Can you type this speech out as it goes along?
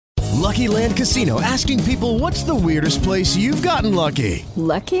Lucky Land Casino, asking people, what's the weirdest place you've gotten lucky?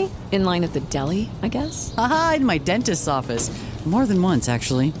 Lucky? In line at the deli, I guess? Aha, in my dentist's office. More than once,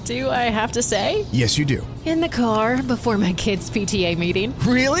 actually. Do I have to say? Yes, you do. In the car before my kids' PTA meeting.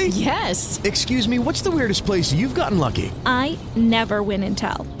 Really? Yes. Excuse me, what's the weirdest place you've gotten lucky? I never win and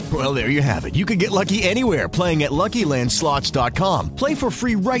tell. Well, there you have it. You can get lucky anywhere, playing at LuckyLandSlots.com. Play for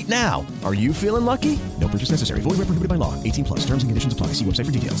free right now. Are you feeling lucky? No purchase necessary. Void where prohibited by law. 18 plus. Terms and conditions apply. See website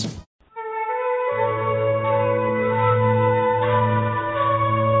for details.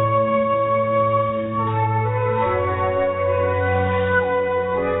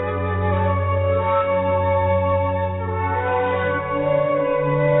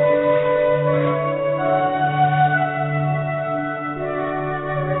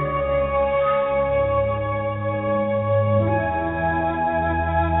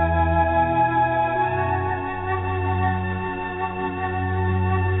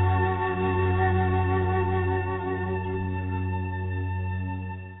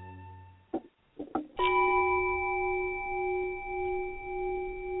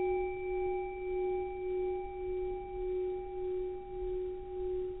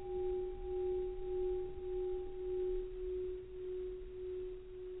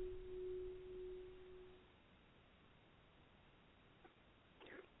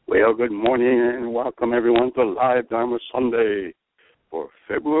 Well, good morning and welcome everyone to Live Dharma Sunday for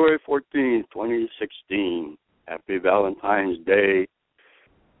February 14, 2016. Happy Valentine's Day,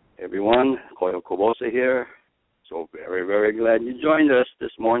 everyone. Koyo Kubose here. So very, very glad you joined us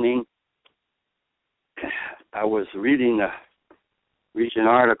this morning. I was reading a recent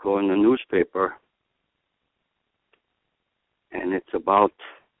article in the newspaper, and it's about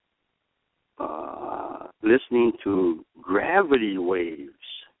listening to gravity waves.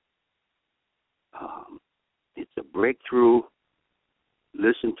 It's a breakthrough.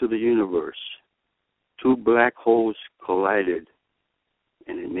 Listen to the universe. Two black holes collided,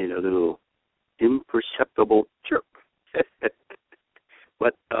 and it made a little imperceptible chirp.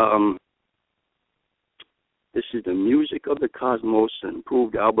 But this is the music of the cosmos and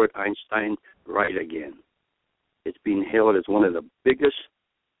proved Albert Einstein right again. It's been hailed as one of the biggest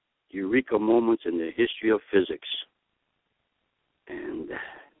eureka moments in the history of physics. And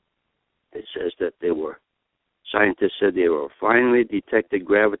it says that scientists said they were finally detected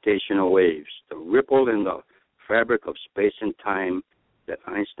gravitational waves, the ripple in the fabric of space and time that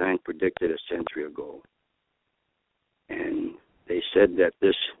Einstein predicted a century ago. And they said that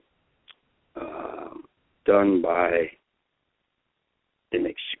this, done by an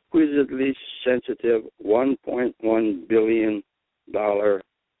exquisitely sensitive $1.1 billion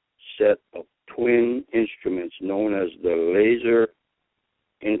set of twin instruments known as the Laser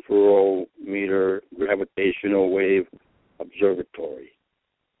Interferometer Gravitational Wave Observatory,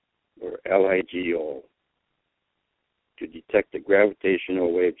 or LIGO, to detect the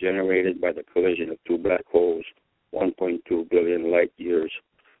gravitational wave generated by the collision of two black holes 1.2 billion light years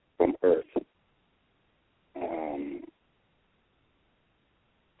from Earth.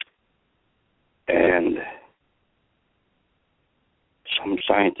 And some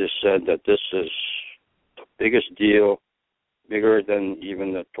scientists said that this is the biggest deal, bigger than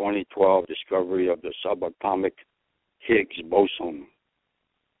even the 2012 discovery of the subatomic Higgs boson.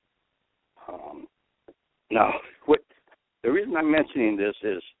 Now, the reason I'm mentioning this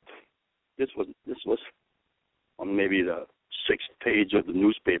is this was on maybe the 6th page of the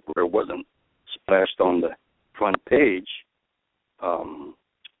newspaper. It wasn't splashed on the front page,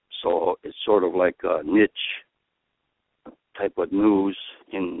 so it's sort of like a niche type of news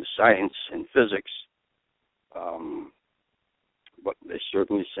in science and physics. But they're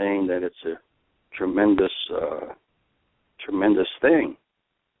certainly saying that it's a tremendous thing.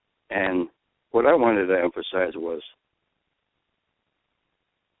 And what I wanted to emphasize was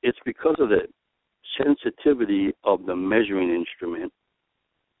it's because of the sensitivity of the measuring instrument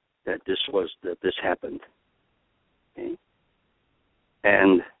that this happened. Okay?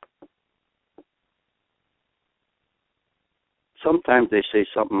 And sometimes they say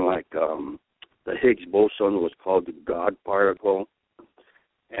something like the Higgs boson was called the God particle.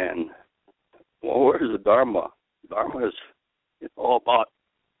 And, well, where's the Dharma? Dharma is all about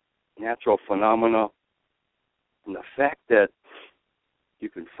natural phenomena. And the fact that you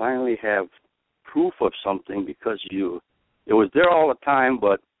can finally have proof of something because it was there all the time,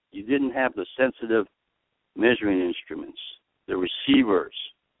 but you didn't have the sensitive measuring instruments, the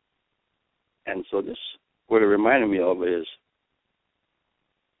receivers. And so what it reminded me of is,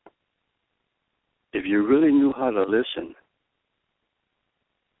 if you really knew how to listen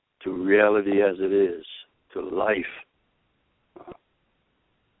to reality as it is, to life,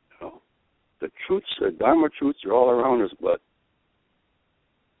 the truths, the Dharma truths are all around us, but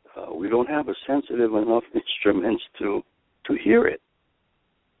we don't have a sensitive enough instruments to hear it.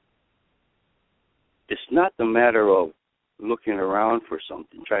 It's not the matter of looking around for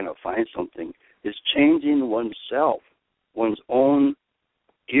something, trying to find something. It's changing oneself, one's own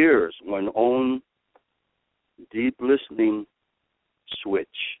ears, one's own deep listening switch,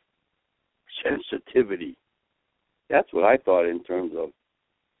 sensitivity. That's what I thought in terms of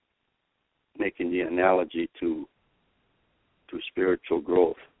making the analogy to spiritual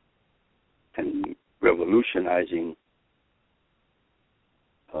growth and revolutionizing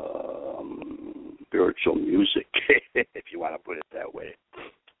spiritual music, if you want to put it that way.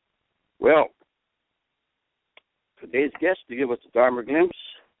 Well, today's guest to give us the Dharma Glimpse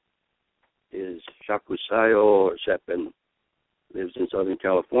is Sayo, or Shenphen. Lives in Southern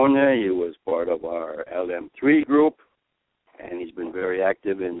California. He was part of our LM3 group, and he's been very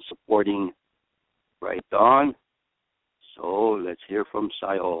active in supporting Right Dawn. So let's hear from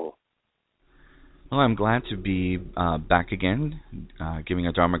Sayo. Well, I'm glad to be back again, giving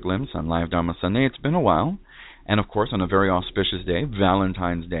a Dharma Glimpse on Live Dharma Sunday. It's been a while, and of course on a very auspicious day,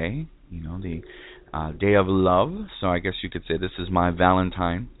 Valentine's Day, the day of love. So I guess you could say this is my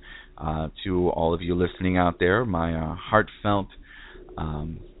Valentine to all of you listening out there, my heartfelt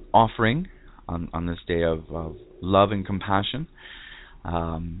offering on this day of love and compassion.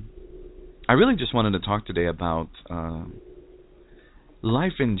 I really just wanted to talk today about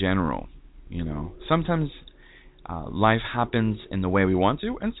life in general. Sometimes life happens in the way we want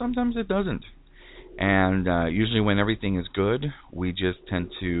to, and sometimes it doesn't. And usually when everything is good, we just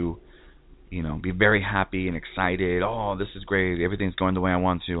tend to, be very happy and excited. Oh, this is great. Everything's going the way I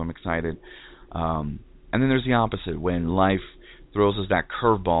want to. I'm excited. And then there's the opposite, when life throws us that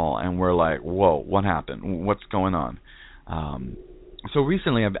curveball and we're like, whoa, what happened? What's going on? So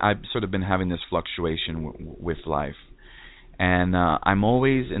recently I've sort of been having this fluctuation with life. And I'm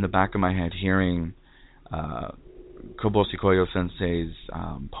always in the back of my head hearing Kubose Koyo Sensei's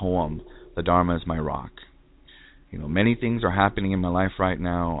poem, The Dharma is My Rock. Many things are happening in my life right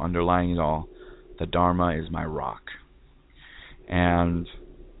now, underlying it all, the Dharma is my rock. And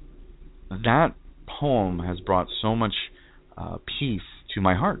that poem has brought so much peace to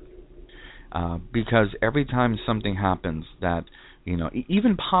my heart. Because every time something happens that,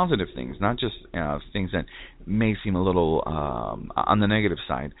 even positive things, not just things that may seem a little on the negative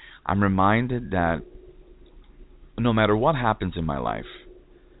side, I'm reminded that no matter what happens in my life,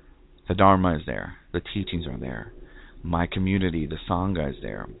 the Dharma is there, the teachings are there, my community, the Sangha is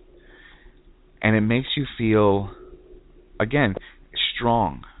there. And it makes you feel, again,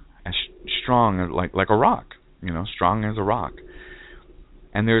 strong like a rock, strong as a rock.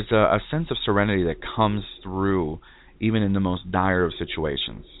 And there's a sense of serenity that comes through even in the most dire of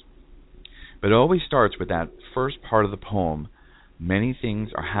situations. But it always starts with that first part of the poem. Many things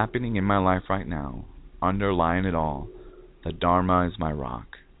are happening in my life right now. Underlying it all, the Dharma is my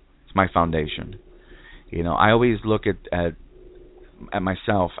rock. It's my foundation. I always look at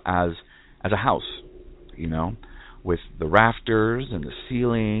myself as a house, with the rafters and the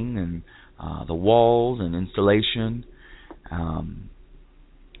ceiling and the walls and installation.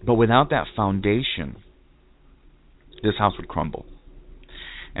 But without that foundation, this house would crumble.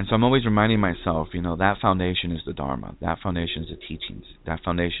 And so I'm always reminding myself, that foundation is the Dharma. That foundation is the teachings. That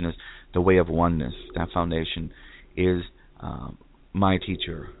foundation is the way of oneness. That foundation is my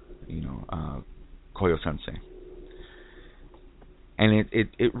teacher, Koyo Sensei. And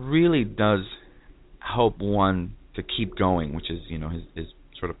it really does help one to keep going, which is, his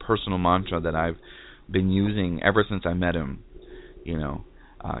sort of personal mantra that I've been using ever since I met him.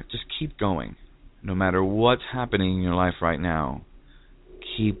 Just keep going. No matter what's happening in your life right now,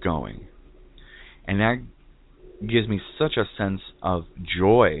 keep going. And that gives me such a sense of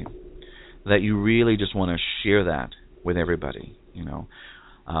joy that you really just want to share that with everybody,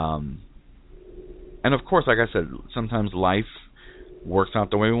 And of course, like I said, sometimes life works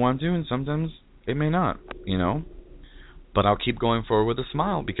out the way we want to, and sometimes it may not, But I'll keep going forward with a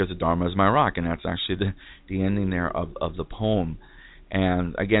smile because the Dharma is my rock, and that's actually the ending there of the poem.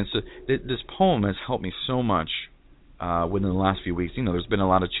 And again, so this poem has helped me so much within the last few weeks. There's been a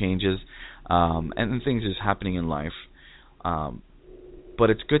lot of changes and things just happening in life. But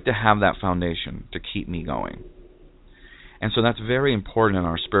it's good to have that foundation to keep me going. And so that's very important in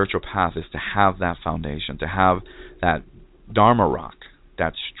our spiritual path, is to have that foundation, to have that Dharma rock,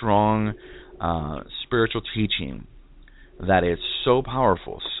 that strong spiritual teaching that is so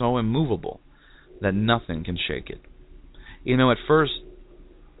powerful, so immovable, that nothing can shake it. At first,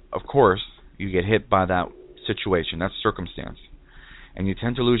 of course, you get hit by that situation, that circumstance. and you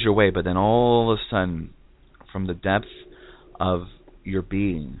tend to lose your way, but then all of a sudden, from the depths of your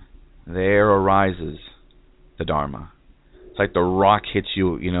being, there arises the Dharma. It's like the rock hits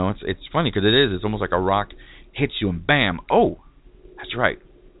you, you know. It's funny because it is. It's almost like a rock hits you and bam, oh, that's right.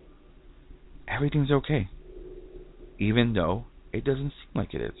 Everything's okay. Even though it doesn't seem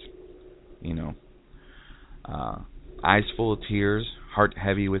like it is, you know. Eyes full of tears, heart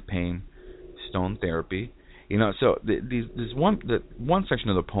heavy with pain, stone therapy. You know, so this one section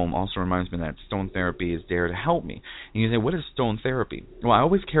of the poem also reminds me that stone therapy is there to help me. And you say, what is stone therapy? Well, I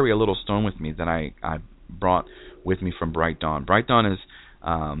always carry a little stone with me that I brought with me from Bright Dawn. Bright Dawn is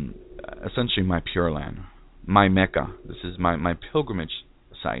essentially my Pure Land, my Mecca. This is my pilgrimage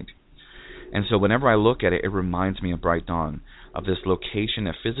site. And so whenever I look at it, it reminds me of Bright Dawn, of this location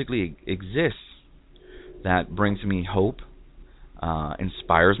that physically exists, that brings me hope,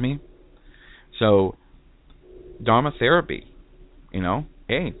 inspires me. So Dharma therapy, you know,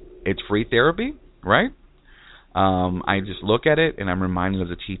 hey, it's free therapy, right? I just look at it and I'm reminded of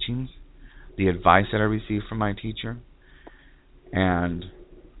the teachings, the advice that I received from my teacher. And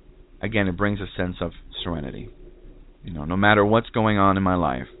again, it brings a sense of serenity. You know, no matter what's going on in my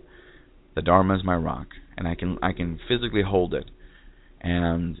life, the Dharma is my rock, and I can physically hold it.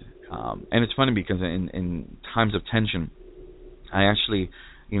 And it's funny because in times of tension, I actually,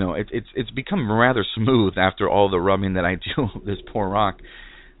 you know, it's become rather smooth after all the rubbing that I do with this poor rock,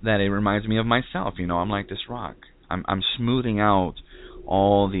 that it reminds me of myself. You know, I'm like this rock. I'm smoothing out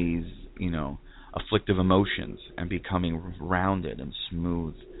all these, you know, afflictive emotions and becoming rounded and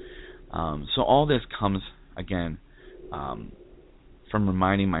smooth. So all this comes, again, from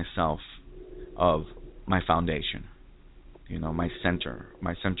reminding myself of my foundation, you know, my center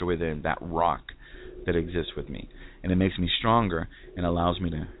within, that rock that exists with me. And it makes me stronger and allows me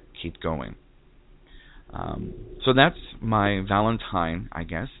to keep going. So that's my Valentine, I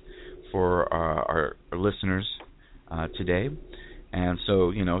guess, for our listeners today. And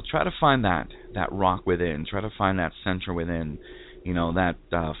so, you know, try to find that rock within. Try to find that center within, you know, that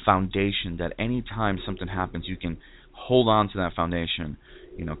foundation that any time something happens, you can hold on to that foundation,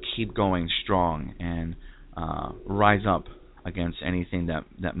 you know, keep going strong and rise up against anything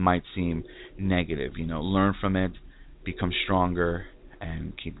that might seem negative. You know, learn from it, become stronger,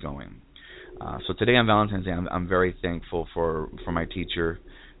 and keep going. So today on Valentine's Day, I'm very thankful for my teacher,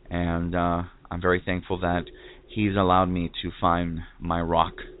 and I'm very thankful that he's allowed me to find my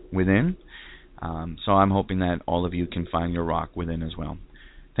rock within. So I'm hoping that all of you can find your rock within as well.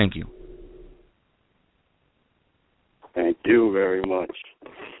 Thank you. Thank you very much.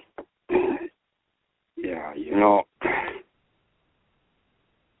 Yeah, you know,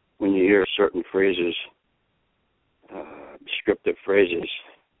 when you hear certain phrases, descriptive phrases,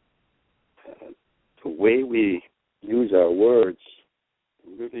 the way we use our words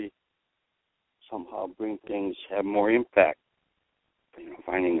really somehow bring things, have more impact. You know,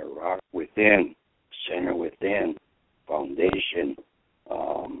 finding a rock within, center within, foundation.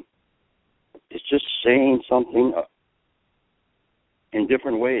 It's just saying something in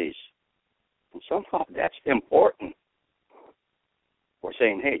different ways. And somehow that's important. We're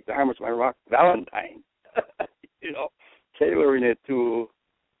saying, hey, Dharma's my rock, Valentine. You know, tailoring it to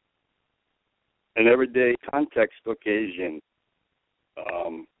an everyday context occasion.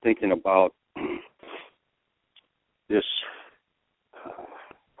 Thinking about this,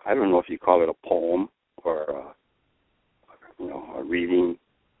 I don't know if you call it a poem or, you know, a reading.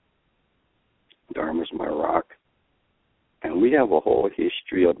 Dharma's my rock. And we have a whole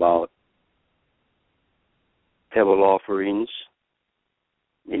history about Pebble offerings.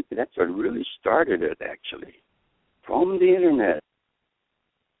 Maybe that's what really started it, actually. From the internet.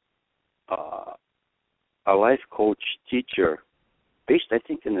 A life coach teacher, based, I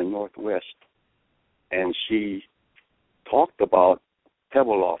think, in the Northwest, and she talked about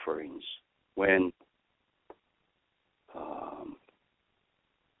Pebble offerings when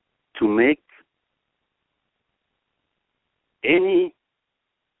to make any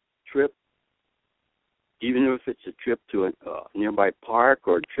trip, even if it's a trip to a nearby park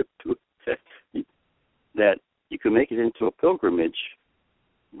or a trip to that you can make it into a pilgrimage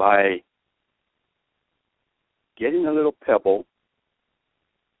by getting a little pebble,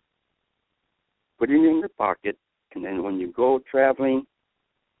 putting it in your pocket, and then when you go traveling,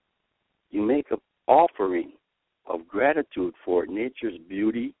 you make an offering of gratitude for nature's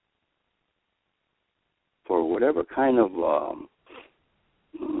beauty, for whatever kind of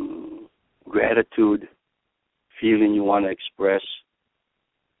gratitude feeling you want to express.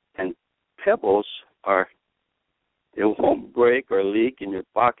 And pebbles they won't break or leak in your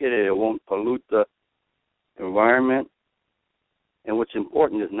pocket, and it won't pollute the environment. And what's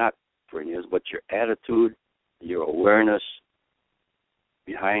important is not fringes, but your attitude, your awareness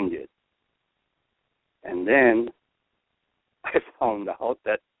behind it. And then I found out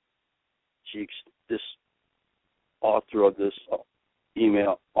that this author of this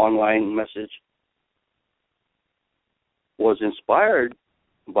email online message was inspired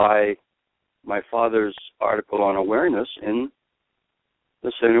by my father's article on awareness in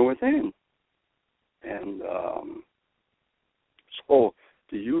the Center Within. And so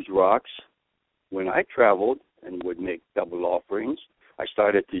to use rocks, when I traveled and would make Pebble offerings, I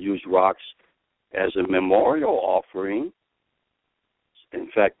started to use rocks as a memorial offering. In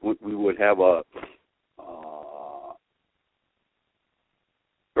fact, we would have a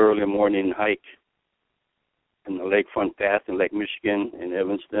early morning hike in the lakefront path in Lake Michigan in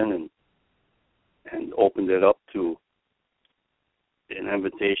Evanston, and opened it up to an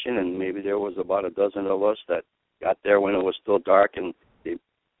invitation, and maybe there was about a dozen of us that got there when it was still dark, and they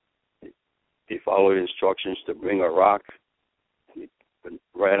followed instructions to bring a rock, and they put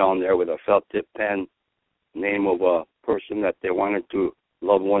right on there with a felt tip pen, name of a person that they wanted to,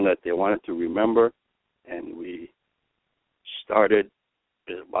 loved one that they wanted to remember, and we started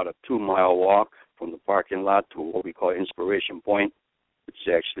about a 2-mile walk from the parking lot to what we call Inspiration Point, which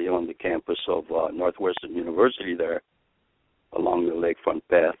is actually on the campus of Northwestern University there, along the lakefront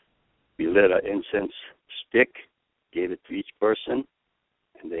path. We lit an incense stick, gave it to each person,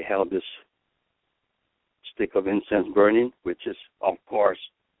 and they held this stick of incense burning, which is, of course,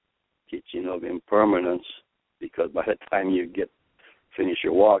 teaching of impermanence, because by the time you finish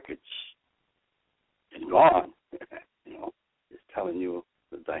your walk, it's gone. It's telling you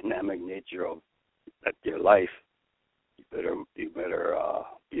the dynamic nature of your life. You better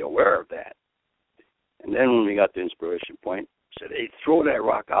be aware of that. And then when we got to Inspiration Point, we said, hey, throw that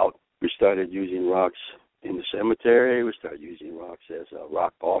rock out. We started using rocks in the cemetery. We started using rocks as a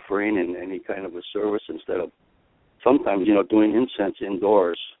rock offering in any kind of a service instead of sometimes, doing incense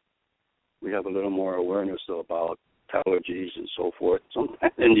indoors. We have a little more awareness about allergies and so forth.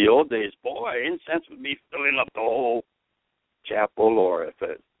 Sometimes in the old days, incense would be filling up the whole chapel, or if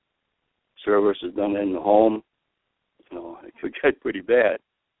a service is done in the home, it could get pretty bad.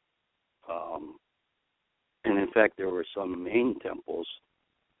 And in fact, there were some main temples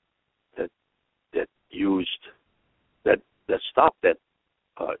that stopped that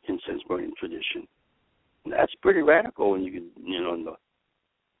incense burning tradition. And that's pretty radical when you can, in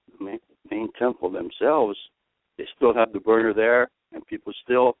the main temple themselves, they still have the burner there, and people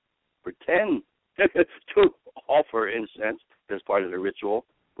still pretend to offer incense as part of the ritual,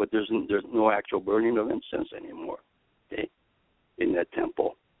 but there's no actual burning of incense anymore, okay, in that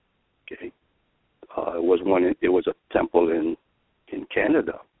temple. Okay, it was a temple in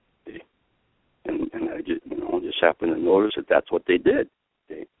Canada, okay? and I just happened to notice that that's what they did.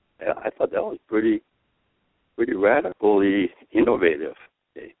 Okay? I thought that was pretty radically innovative.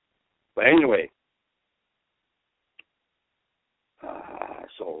 Okay? But anyway,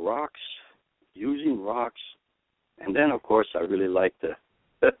 so rocks, using rocks, and then of course I really like the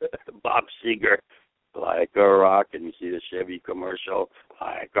Bob Seger, like a rock, and you see the Chevy commercial,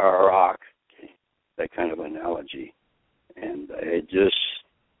 like a rock, okay, that kind of analogy, and it just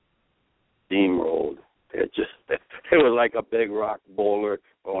steamrolled. It was like a big rock boulder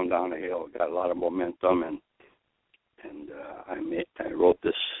going down a hill. It got a lot of momentum, and I wrote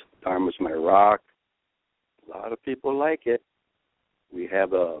this Dharma's My Rock. A lot of people like it. We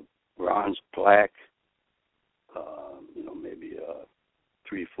have a bronze plaque, maybe a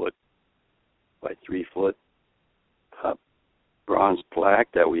 3 foot by 3 foot bronze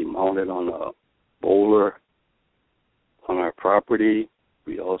plaque that we mounted on a boulder on our property.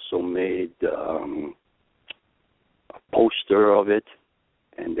 We also made a poster of it,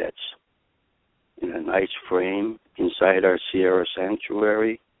 and that's in a nice frame inside our Sierra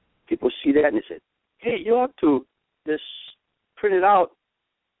Sanctuary. People see that and they said, hey, you ought to just print it out,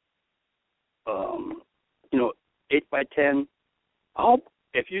 8 by 10.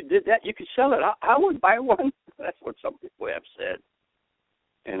 If you did that, you could sell it. I would buy one. That's what some people have said.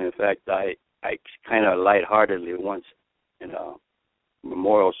 And in fact, I kind of lightheartedly once in a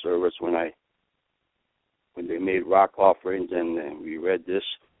memorial service when they made rock offerings and we read this,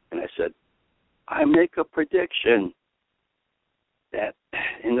 and I said, I make a prediction that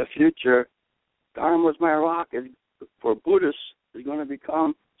in the future, Dharma's My Rock for Buddhists is going to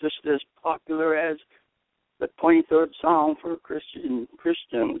become just as popular as the 23rd Psalm for Christians.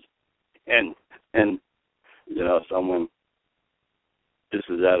 And someone, this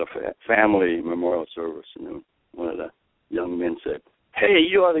was at a family memorial service, and one of the young men said, hey,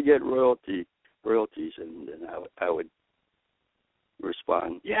 you ought to get royalties, and then I would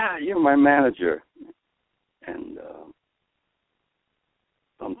fun. Yeah, you're my manager. And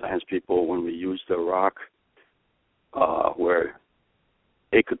sometimes people, when we use the rock, where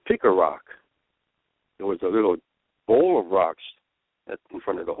they could pick a rock. There was a little bowl of rocks in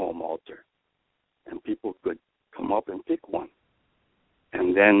front of the home altar, and people could come up and pick one.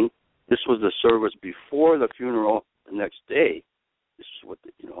 And then this was the service before the funeral the next day. This is what,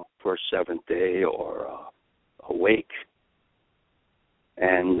 first seventh day or a wake.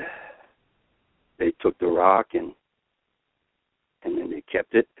 And they took the rock and then they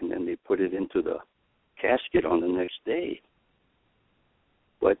kept it, and then they put it into the casket on the next day.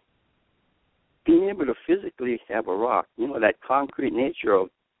 But being able to physically have a rock, that concrete nature of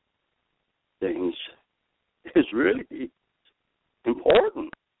things is really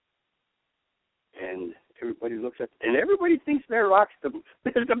important. And everybody looks at, and everybody thinks their rock's the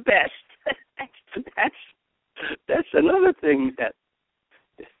best. That's another thing that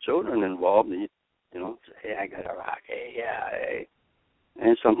the children involved, say, hey, I got a rock. Hey, yeah, hey.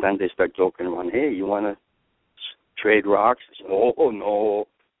 And sometimes they start joking around, hey, you want to trade rocks? Say, oh, no,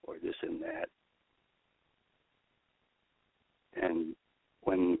 or this and that. And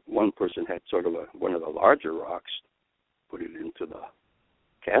when one person had sort of one of the larger rocks, put it into the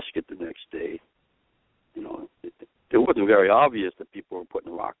casket the next day, it wasn't very obvious that people were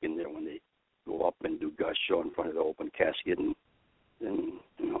putting a rock in there when they go up and do Gus show in front of the open casket and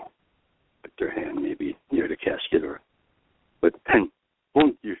put their hand maybe near the casket. But then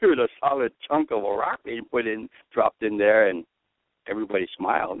boom, you hear the solid chunk of a rock being dropped in there, and everybody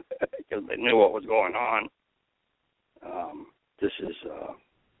smiled because they knew what was going on. This is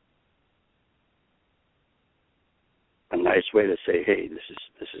a nice way to say, hey, this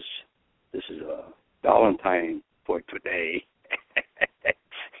is a Valentine for today,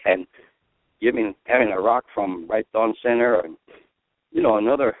 and having a rock from right down center. And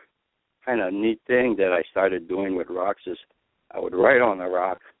another kind of neat thing that I started doing with rocks is I would write on the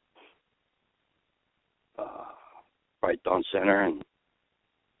rock right down center, and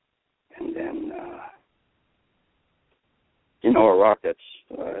then a rock that's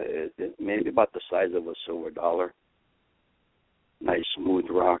maybe about the size of a silver dollar, nice smooth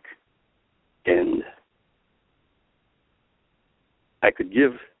rock. And I could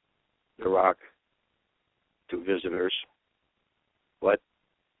give the rock to visitors, but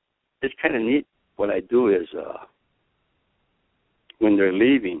it's kind of neat. What I do is when they're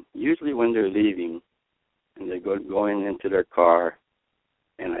leaving, and they're going into their car,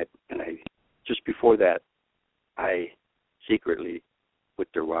 and I just before that, I secretly put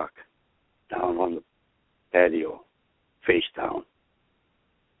the rock down on the patio, face down,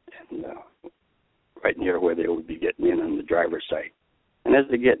 and right near where they would be getting in on the driver's side. And as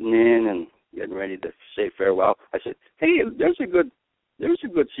they're getting in and getting ready to say farewell, I said, "Hey, there's a good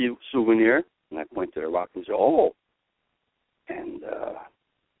souvenir." And I point to the rock and say, "Oh," and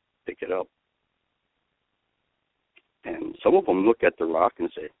pick it up. And some of them look at the rock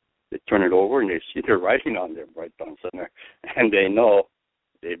and say, they turn it over and they see the writing on there right down center, and they know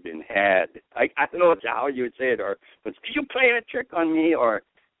they've been had. I don't know how you would say it, but you playing a trick on me,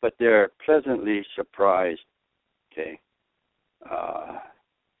 but they're pleasantly surprised. Okay,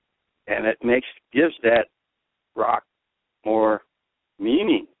 and it gives that rock more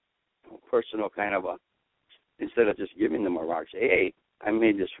meaning, personal kind of instead of just giving them a rock. Say, hey, I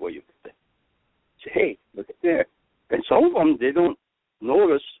made this for you. Say, hey, look at there. And some of them, they don't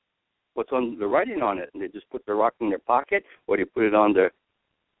notice what's on the writing on it, and they just put the rock in their pocket, or they put it on the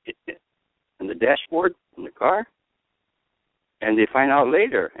dashboard in the car, and they find out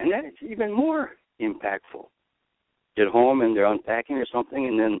later, and then it's even more impactful. Get home and they're unpacking or something,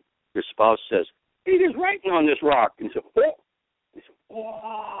 and then their spouse says, "Hey, there's writing on this rock," and they say, "Oh," they say,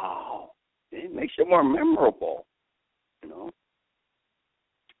 "Wow!" It makes it more memorable,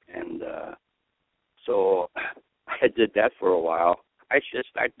 And so I did that for a while. I should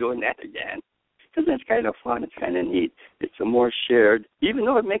start doing that again because it's kind of fun. It's kind of neat. It's a more shared, even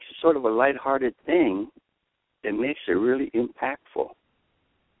though it makes it sort of a lighthearted thing, it makes it really impactful.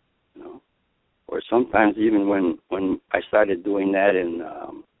 Or sometimes even when I started doing that in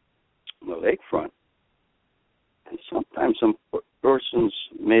the lakefront, and sometimes some persons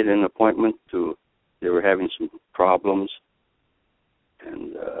made an appointment they were having some problems,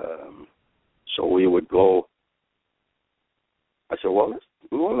 and so we would go. I said, well,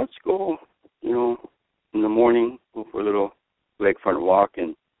 let's go, in the morning, go for a little lakefront walk,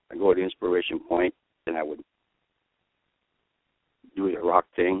 and I go to Inspiration Point, and I would do the rock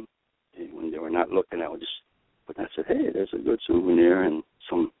thing. And when they were not looking, but I said, hey, there's a good souvenir. And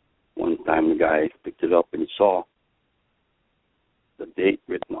one time the guy picked it up and he saw the date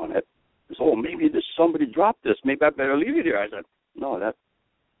written on it. So maybe somebody dropped this. Maybe I better leave it here. I said, no, that's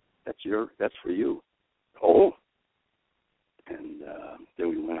for you. Oh. And then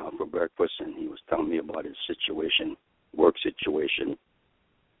we went out for breakfast, and he was telling me about his situation, work situation.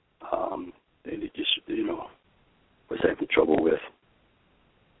 That he just, was having trouble with.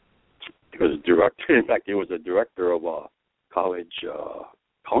 He was a director. In fact, he was a director of a college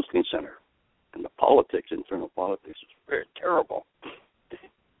counseling center. And the politics, internal politics, was very terrible.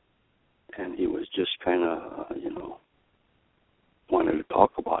 And he was just kind of, wanted to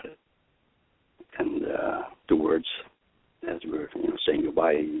talk about it. And afterwards, as we were, saying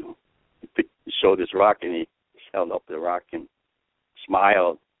goodbye, he showed this rock, and he held up the rock and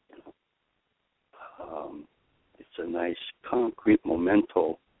smiled. It's a nice concrete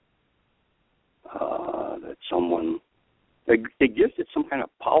memento that someone, it gives it some kind of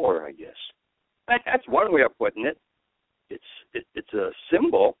power, I guess. That's one way of putting it. It's a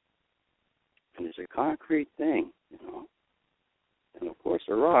symbol, and it's a concrete thing, And of course,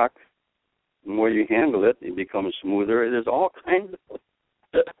 a rock, the more you handle it, it becomes smoother. There's all kinds of.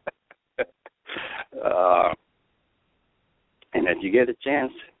 And if you get a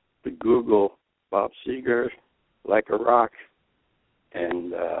chance to Google Bob Seger, Like a Rock,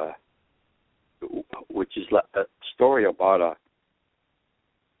 and which is a story about a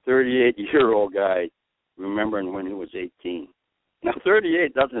 38-year-old guy remembering when he was 18. Now,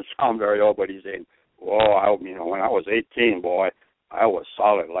 38 doesn't sound very old, but he's saying, "Whoa, when I was 18, boy, I was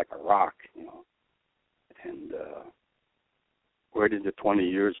solid like a rock, And where did the 20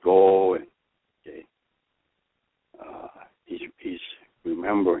 years go?" And okay, he's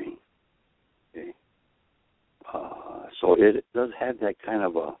remembering. Okay, so it does have that kind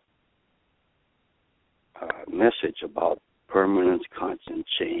of a message about permanence, constant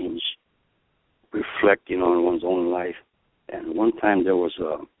change, reflecting on one's own life. And one time there was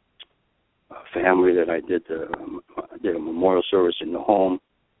a family that I did a memorial service in the home,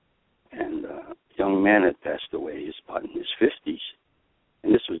 and a young man had passed away. He's about in his 50s.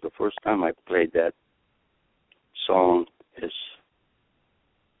 And this was the first time I played that song as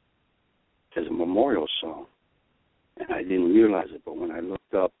a memorial song. And I didn't realize it, but when I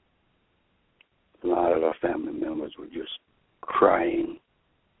looked up, a lot of our family members were just crying,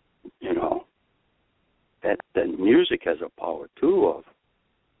 That music has a power, too, of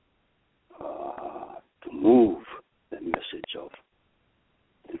to move that message of,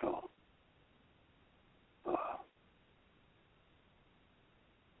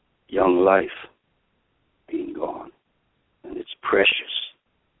 young life being gone, and it's precious.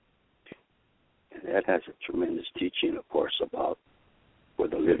 And that has a tremendous teaching, of course, about for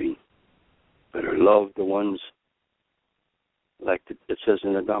the living. Better love the ones, like it says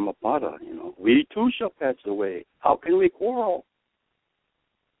in the Dhammapada, we too shall pass away. How can we quarrel?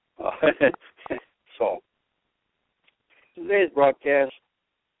 So, today's broadcast,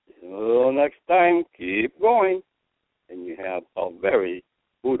 until next time, keep going, and you have a very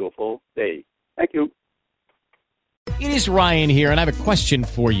beautiful day. Thank you. It is Ryan here, and I have a question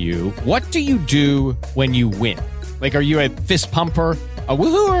for you. What do you do when you win? Like, are you a fist pumper, a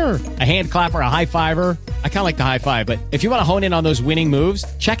woo-hooer, a hand clapper, a high fiver? I kind of like the high five, but if you want to hone in on those winning moves,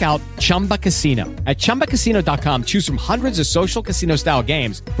 check out Chumba Casino. At ChumbaCasino.com, choose from hundreds of social casino-style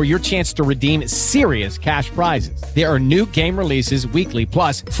games for your chance to redeem serious cash prizes. There are new game releases weekly,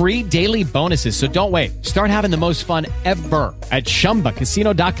 plus free daily bonuses, so don't wait. Start having the most fun ever at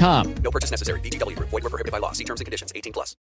ChumbaCasino.com. No purchase necessary. VGW. Void where prohibited by law. See terms and conditions. 18+.